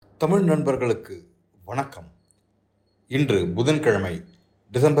தமிழ் நண்பர்களுக்கு வணக்கம். இன்று புதன்கிழமை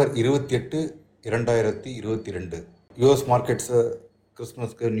டிசம்பர் 28, 2022. யூஎஸ் மார்க்கெட்ஸு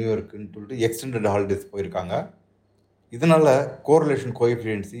கிறிஸ்மஸ்க்கு நியூ இயர்க்குன்னு சொல்லிட்டு எக்ஸ்டெண்டட் ஹாலிடேஸ் போயிருக்காங்க. இதனால் correlation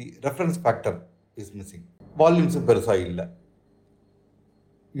கோஎஃபிஷியன்சி reference factor is missing. வால்யூம்ஸும் பெருசாக இல்லை.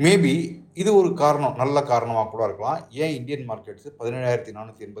 மேபி இது ஒரு காரணம், நல்ல காரணமாக கூட இருக்கலாம். ஏன் இந்தியன் மார்க்கெட்ஸு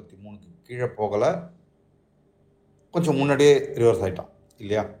 17,483க்கு கீழே போகலை, கொஞ்சம் முன்னாடியே ரிவர்ஸ் ஆகிட்டான்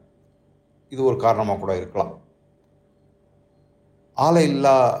இல்லையா? இது ஒரு காரணமாக கூட இருக்கலாம். ஆலை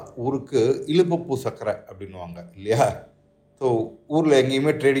இல்லா ஊருக்கு இழுப்பப்பூ சக்கரை அப்படின்வாங்க இல்லையா? ஸோ ஊரில்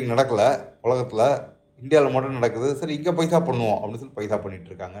எங்கேயுமே ட்ரேடிங் நடக்கலை, உலகத்தில் இந்தியாவில் மட்டும் நடக்குது. சரி, இங்கே பைசா பண்ணுவோம் அப்படின்னு சொல்லி பைசா பண்ணிகிட்டு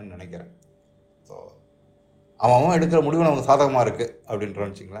இருக்காங்கன்னு நினைக்கிறேன். ஸோ அவன் எடுக்கிற முடிவு நமக்கு சாதகமாக இருக்குது அப்படின்ற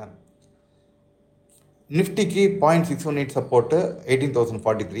வச்சிங்களேன். நிஃப்டிக்கு 0.618 சப்போர்ட்டு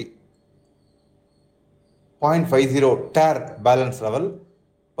 18,043, 0.50 டேர் பேலன்ஸ் லெவல்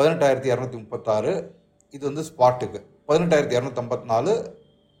 18,236. இது வந்து ஸ்பாட்டுக்கு 18,254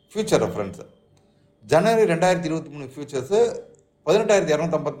 ஃபியூச்சர் ரெஃபரன்ஸு. ஜனவரி 2023 ஃபியூச்சர்ஸு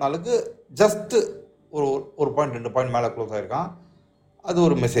 18,254க்கு ஜஸ்ட்டு ஒரு பாயிண்ட் 2 பாயிண்ட் மேலே க்ளோஸ் ஆகிருக்கான். அது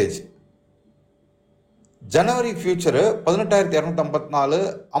ஒரு மெசேஜ். ஜனவரி ஃபியூச்சரு 18,254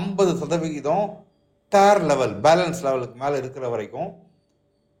 50% டேர் லெவல் பேலன்ஸ் லெவலுக்கு மேலே இருக்கிற வரைக்கும்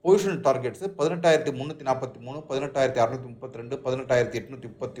பொசிஷன் டார்கெட்ஸு 18,343, 18,632,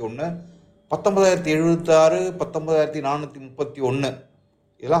 18,831, 19,076, 19,431.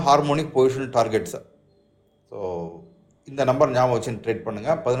 இதெல்லாம் ஹார்மோனிக் பொசிஷன் டார்கெட்ஸு. ஸோ இந்த நம்பர் ஞாபகம் வச்சு ட்ரேட்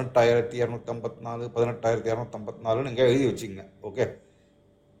பண்ணுங்கள். 18,254, 18,254 நீங்கள் எழுதி வச்சுங்க. ஓகே.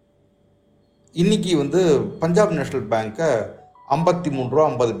 இன்றைக்கி வந்து பஞ்சாப் நேஷ்னல் பேங்க்கை 53 ரூபா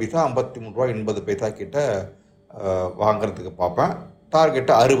 50 பைசா, 53 ரூபா 80 பைசா கிட்ட வாங்கிறதுக்கு பார்ப்பேன்.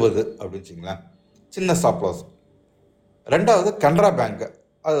 டார்கெட்டு 60 அப்படின்னு வச்சிங்களேன். சின்ன ஸ்டாப் லாஸ். ரெண்டாவது கனரா பேங்க்கு.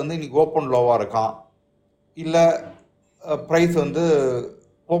 அது வந்து இன்றைக்கி ஓப்பன் லோவாக இருக்கான், இல்லை ப்ரைஸ் வந்து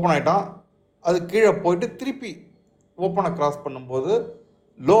ஓப்பன் ஆகிட்டான், அது கீழே போயிட்டு திருப்பி ஓப்பனை கிராஸ் பண்ணும்போது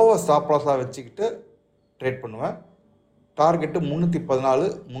லோவை ஸ்டாப் லாஸாக வச்சுக்கிட்டு ட்ரேட் பண்ணுவேன். டார்கெட்டு 314,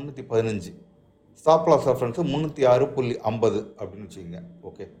 315. ஸ்டாப் லாஸ் ரெஃபரன்ஸு 306.50 அப்படின்னு வச்சுக்கோங்க.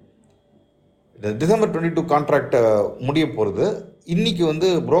 ஓகே. இந்த டிசம்பர் 22 கான்ட்ராக்டை முடிய போகிறது. இன்றைக்கி வந்து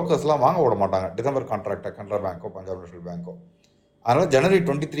புரோக்கர்ஸ்லாம் வாங்க விட மாட்டாங்க டிசம்பர் கான்ட்ராக்டை, கனரா பேங்க்கோ பஞ்சாப் நேஷனல் பேங்க்கோ. அதனால் ஜனவரி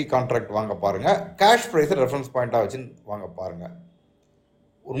 23 கான்ட்ராக்ட் வாங்க பாருங்கள். கேஷ் ப்ரைஸை ரெஃபரன்ஸ் பாயிண்ட்டாக வச்சு வாங்க பாருங்கள்.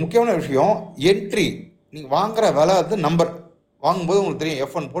 ஒரு முக்கியமான விஷயம், என்ட்ரி நீங்கள் வாங்குகிற விலை வந்து நம்பர் வாங்கும்போது உங்களுக்கு தெரியும்.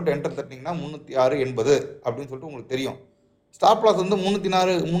 F1 போட்டு என்டர் தட்டிங்கன்னா 306.80 அப்படின்னு சொல்லிட்டு உங்களுக்கு தெரியும். ஸ்டாப் லாஸ் வந்து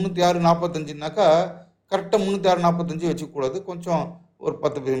 306.45னாக்கா கரெக்டாக 306.45 வச்சுக்கூடாது, கொஞ்சம் ஒரு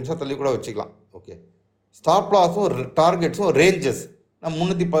 10 நிமிஷம் தள்ளி கூட வச்சுக்கலாம். ஓகே. ஸ்டாப் லாஸும் டார்கெட்ஸும் ரேஞ்சஸ். நான்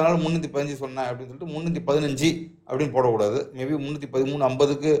 314, 315 சொன்னேன் அப்படின்னு சொல்லிட்டு 315 அப்படின்னு போடக்கூடாது. மேபி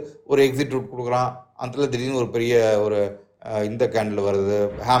 313.50க்கு ஒரு எக்ஸிட் ரூட் கொடுக்குறான், அந்த திடீர்னு ஒரு பெரிய ஒரு இந்த கேண்டில் வருது,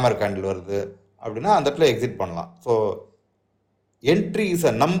 ஹேமர் கேண்டில் வருது அப்படின்னா அந்த இடத்துல எக்ஸிட் பண்ணலாம். So entry is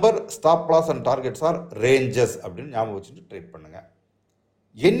a number, stop loss and targets R ranges அப்படின்னு ஞாபகம் வச்சுட்டு ட்ரேட் பண்ணுங்கள்.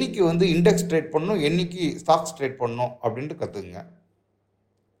 என்னைக்கு வந்து இண்டெக்ஸ் ட்ரேட் பண்ணணும், என்னைக்கு ஸ்டாக்ஸ் ட்ரேட் பண்ணணும் அப்படின்ட்டு கற்றுக்குங்க.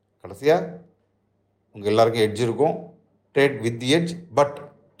 கடைசியாக உங்கள் எல்லாருக்கும் எட்ஜ் இருக்கும். Trade with the edge, but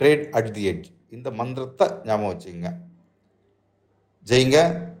trade at the edge. இந்த மந்திரத்தை ஞாபகம் வச்சுக்கோங்க. ஜெயிங்க,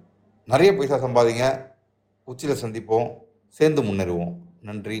 நிறைய பைசா சம்பாதிங்க. உச்சியில் சந்திப்போம், சேர்ந்து முன்னேறுவோம்.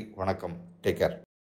 நன்றி, வணக்கம், டேக் கேர்.